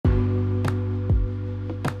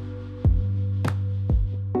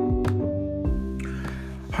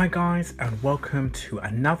Hi guys, and welcome to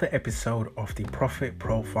another episode of the Profit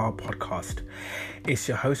Profile Podcast. It's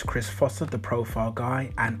your host Chris Foster, the Profile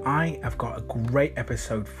Guy, and I have got a great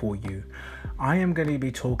episode for you. I am going to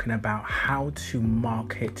be talking about how to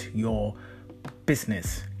market your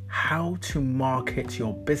business. How to market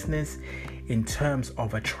your business in terms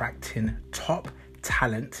of attracting top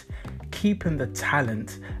talent, keeping the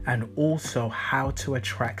talent, and also how to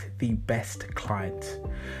attract the best clients.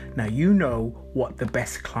 Now, you know what the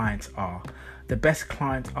best clients are. The best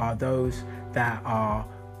clients are those that are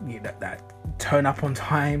that turn up on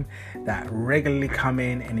time, that regularly come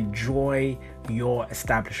in and enjoy your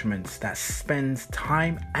establishments, that spends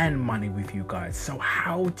time and money with you guys. So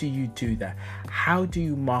how do you do that? How do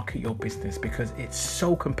you market your business? Because it's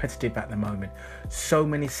so competitive at the moment. So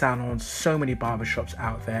many salons, so many barbershops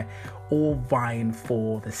out there, all vying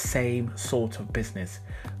for the same sort of business.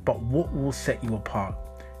 But what will set you apart?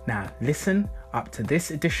 Now, listen up to this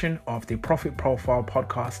edition of the Profit Profile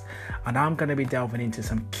Podcast, and I'm going to be delving into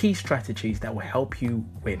some key strategies that will help you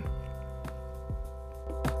win.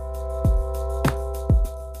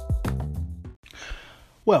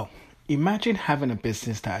 Well, imagine having a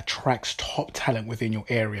business that attracts top talent within your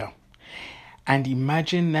area, and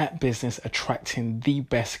imagine that business attracting the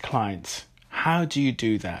best clients. How do you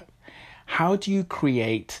do that? How do you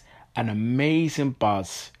create an amazing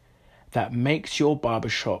buzz that makes your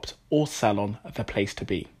barbershop or salon the place to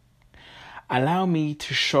be? Allow me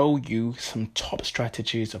to show you some top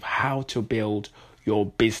strategies of how to build your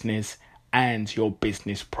business and your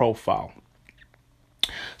business profile.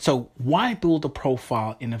 So why build a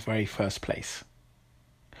profile in the very first place?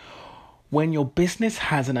 When your business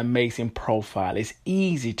has an amazing profile, it's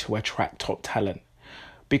easy to attract top talent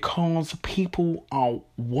because people are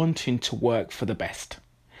wanting to work for the best.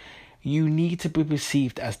 You need to be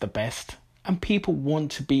perceived as the best, and people want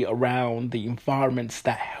to be around the environments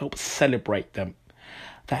that help celebrate them,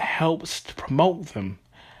 that helps to promote them,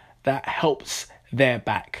 that helps their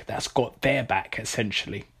back, that's got their back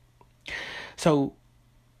essentially. So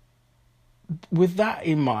with that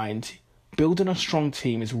in mind, building a strong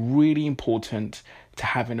team is really important to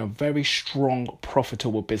having a very strong,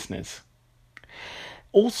 profitable business.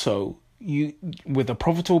 Also, with a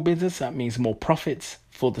profitable business, that means more profits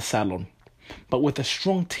for the salon. But with a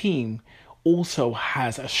strong team, also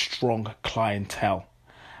has a strong clientele.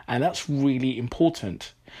 And that's really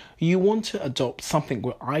important. You want to adopt something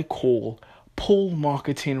what I call pull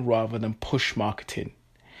marketing rather than push marketing.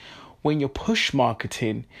 When you're push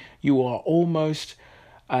marketing, you are almost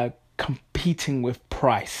competing with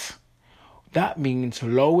price. That means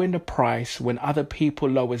lowering the price when other people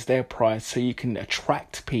lowers their price so you can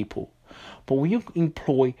attract people. But when you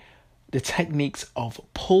employ the techniques of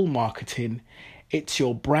pull marketing, it's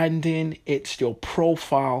your branding, it's your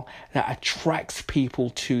profile that attracts people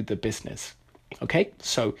to the business. Okay,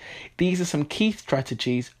 so these are some key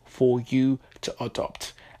strategies for you to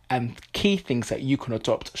adopt and key things that you can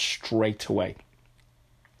adopt straight away.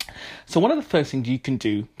 So one of the first things you can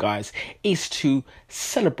do, guys, is to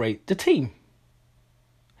celebrate the team.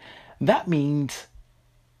 That means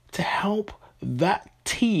to help that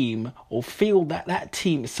team or feel that that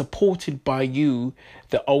team is supported by you,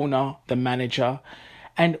 the owner, the manager,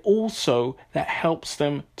 and also that helps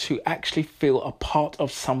them to actually feel a part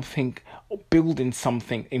of something, building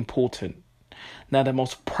something important. Now, the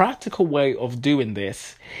most practical way of doing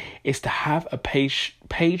this is to have a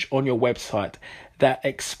page on your website that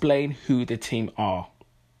explain who the team are.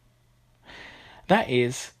 That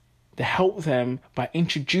is to help them by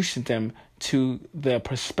introducing them to their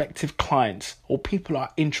prospective clients or people who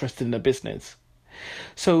are interested in the business.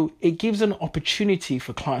 So it gives an opportunity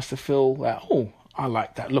for clients to feel that, oh, I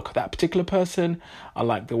like that look at that particular person. I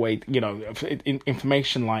like the way,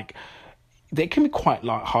 information like they can be quite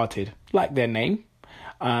light-hearted, like their name,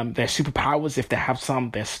 their superpowers if they have some,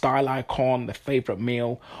 their style icon, their favorite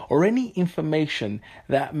meal, or any information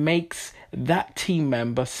that makes that team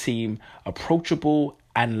member seem approachable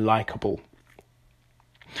and likable.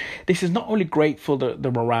 This is not only great for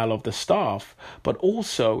the morale of the staff, but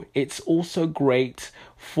also it's also great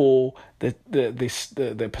for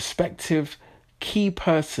the prospective key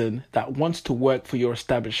person that wants to work for your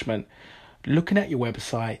establishment, looking at your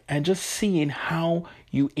website and just seeing how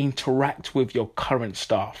you interact with your current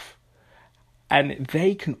staff. And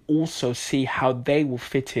they can also see how they will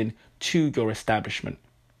fit in to your establishment.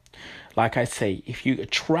 Like I say, if you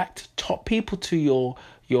attract top people to your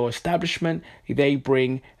establishment, they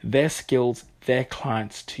bring their skills, their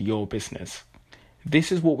clients to your business.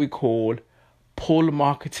 This is what we call pull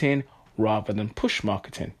marketing rather than push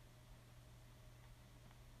marketing.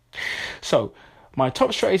 So my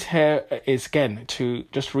top strategy here is, again, to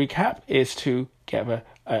just recap, is to get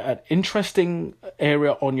an interesting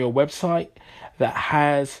area on your website that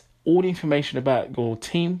has all the information about your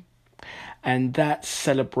team and that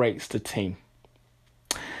celebrates the team.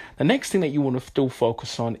 The next thing that you want to still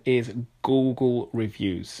focus on is Google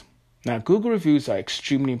reviews. Now, Google reviews are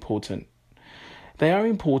extremely important. They are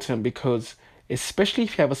important because, especially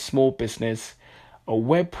if you have a small business, a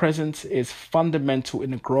web presence is fundamental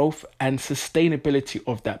in the growth and sustainability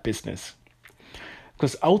of that business.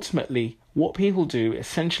 Because ultimately, what people do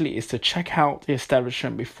essentially is to check out the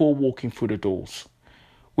establishment before walking through the doors.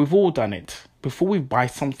 We've all done it. Before we buy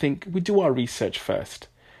something, we do our research first.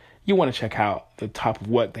 You want to check out the type of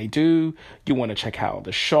work they do. You want to check out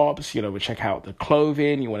the shops. We check out the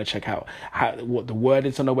clothing. You want to check out what the word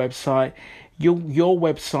is on the website. Your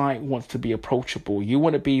website wants to be approachable. You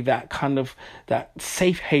want to be that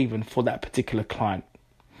safe haven for that particular client.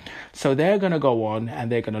 So they're going to go on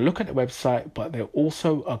and they're going to look at the website, but they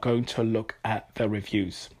also are going to look at the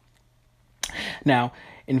reviews. Now,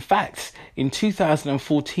 in fact, in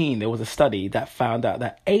 2014, there was a study that found out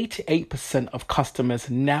that 88% of customers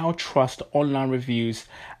now trust online reviews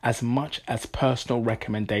as much as personal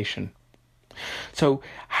recommendation. So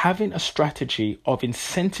having a strategy of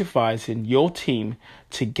incentivizing your team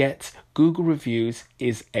to get Google reviews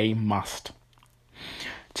is a must.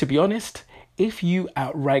 To be honest, if you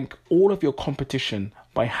outrank all of your competition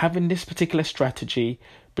by having this particular strategy,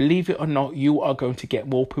 believe it or not, you are going to get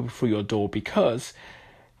more people through your door, because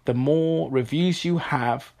the more reviews you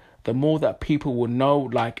have, the more that people will know,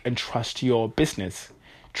 like, and trust your business.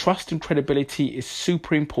 Trust and credibility is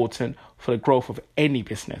super important for the growth of any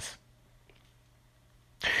business.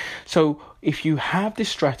 So if you have this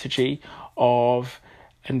strategy of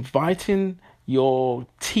inviting your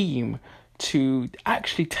team to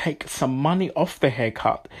actually take some money off the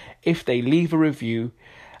haircut if they leave a review,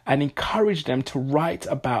 and encourage them to write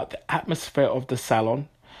about the atmosphere of the salon,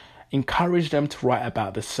 encourage them to write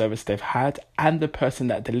about the service they've had and the person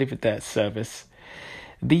that delivered their service.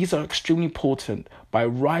 These are extremely important. By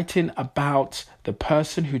writing about the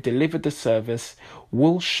person who delivered the service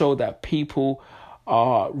will show that people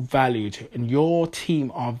are valued and your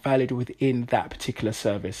team are valued within that particular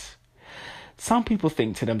service. Some people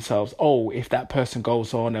think to themselves, if that person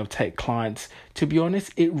goes on, they'll take clients. To be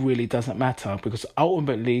honest, it really doesn't matter, because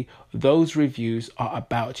ultimately those reviews are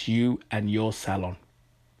about you and your salon.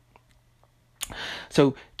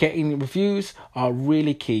 So getting reviews are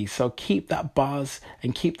really key. So keep that buzz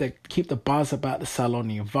and keep the buzz about the salon,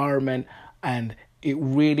 the environment, and it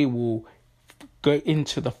really will go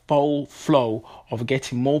into the full flow of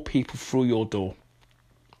getting more people through your door.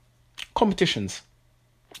 Competitions.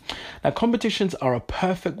 Now, competitions are a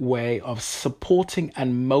perfect way of supporting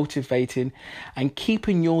and motivating and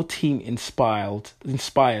keeping your team inspired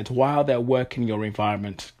while they're working in your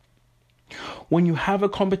environment. When you have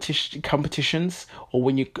competitions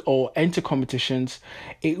or enter competitions,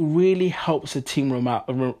 it really helps the team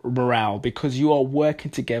morale, because you are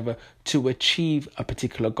working together to achieve a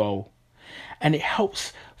particular goal. And it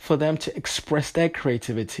helps for them to express their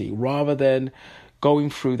creativity rather than going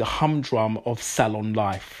through the humdrum of salon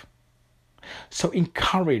life. So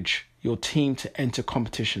encourage your team to enter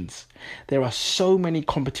competitions. There are so many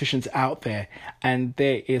competitions out there, and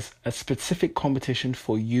there is a specific competition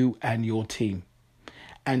for you and your team.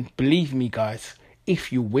 And believe me, guys,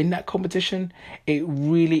 if you win that competition, it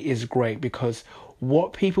really is great, because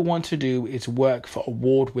what people want to do is work for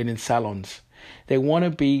award-winning salons. They want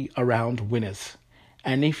to be around winners.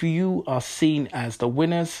 And if you are seen as the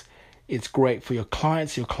winners, it's great for your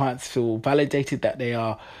clients. Your clients feel validated that they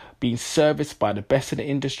are being serviced by the best in the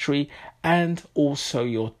industry, and also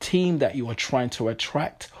your team that you are trying to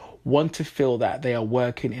attract want to feel that they are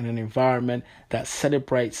working in an environment that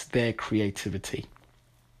celebrates their creativity.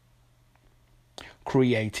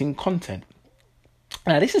 Creating content.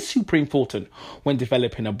 Now, this is super important when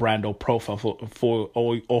developing a brand or profile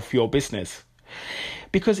for your business,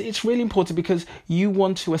 because it's really important, because you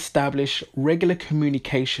want to establish regular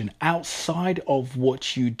communication outside of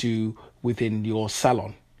what you do within your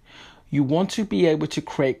salon. You want to be able to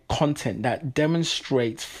create content that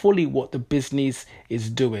demonstrates fully what the business is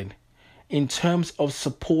doing in terms of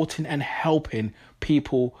supporting and helping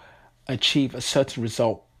people achieve a certain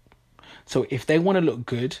result. So if they want to look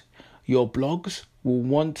good, your blogs will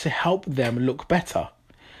want to help them look better.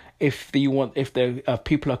 If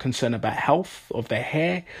people are concerned about health of their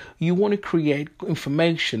hair, you want to create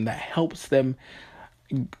information that helps them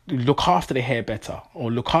look after their hair better,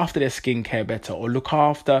 or look after their skincare better, or look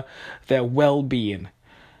after their well-being.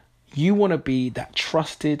 You want to be that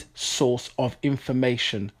trusted source of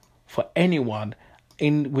information for anyone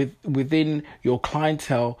within your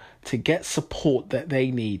clientele to get support that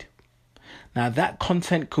they need. Now, that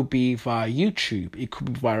content could be via YouTube, it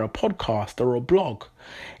could be via a podcast or a blog.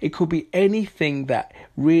 It could be anything that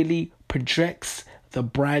really projects the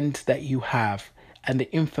brand that you have and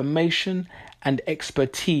the information and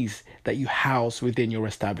expertise that you house within your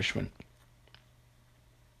establishment.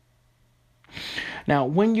 Now,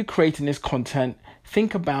 when you're creating this content,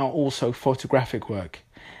 think about also photographic work.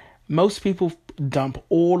 Most people dump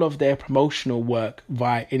all of their promotional work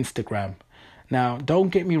via Instagram. Now, don't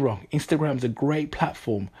get me wrong, Instagram is a great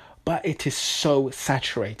platform, but it is so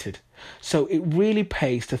saturated. So it really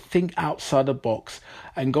pays to think outside the box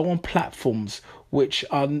and go on platforms which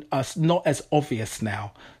are not as obvious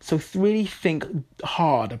now. So really think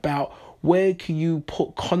hard about where can you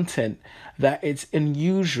put content that it's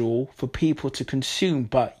unusual for people to consume,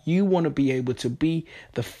 but you want to be able to be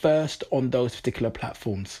the first on those particular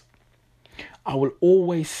platforms. I will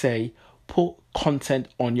always say, put content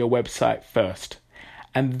on your website first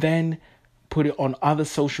and then put it on other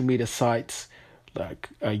social media sites like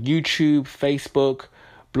YouTube, Facebook,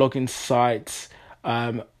 blogging sites,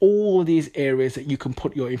 all these areas that you can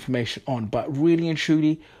put your information on. But really and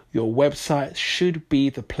truly, your website should be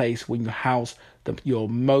the place when you house your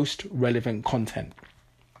most relevant content.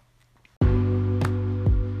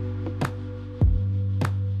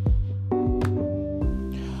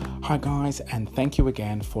 Hi guys, and thank you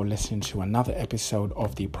again for listening to another episode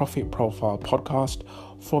of the Profit Profile podcast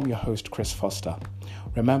from your host, Chris Foster.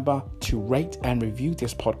 Remember to rate and review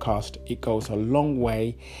this podcast. It goes a long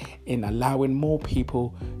way in allowing more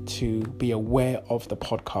people to be aware of the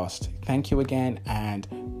podcast. Thank you again and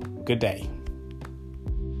good day.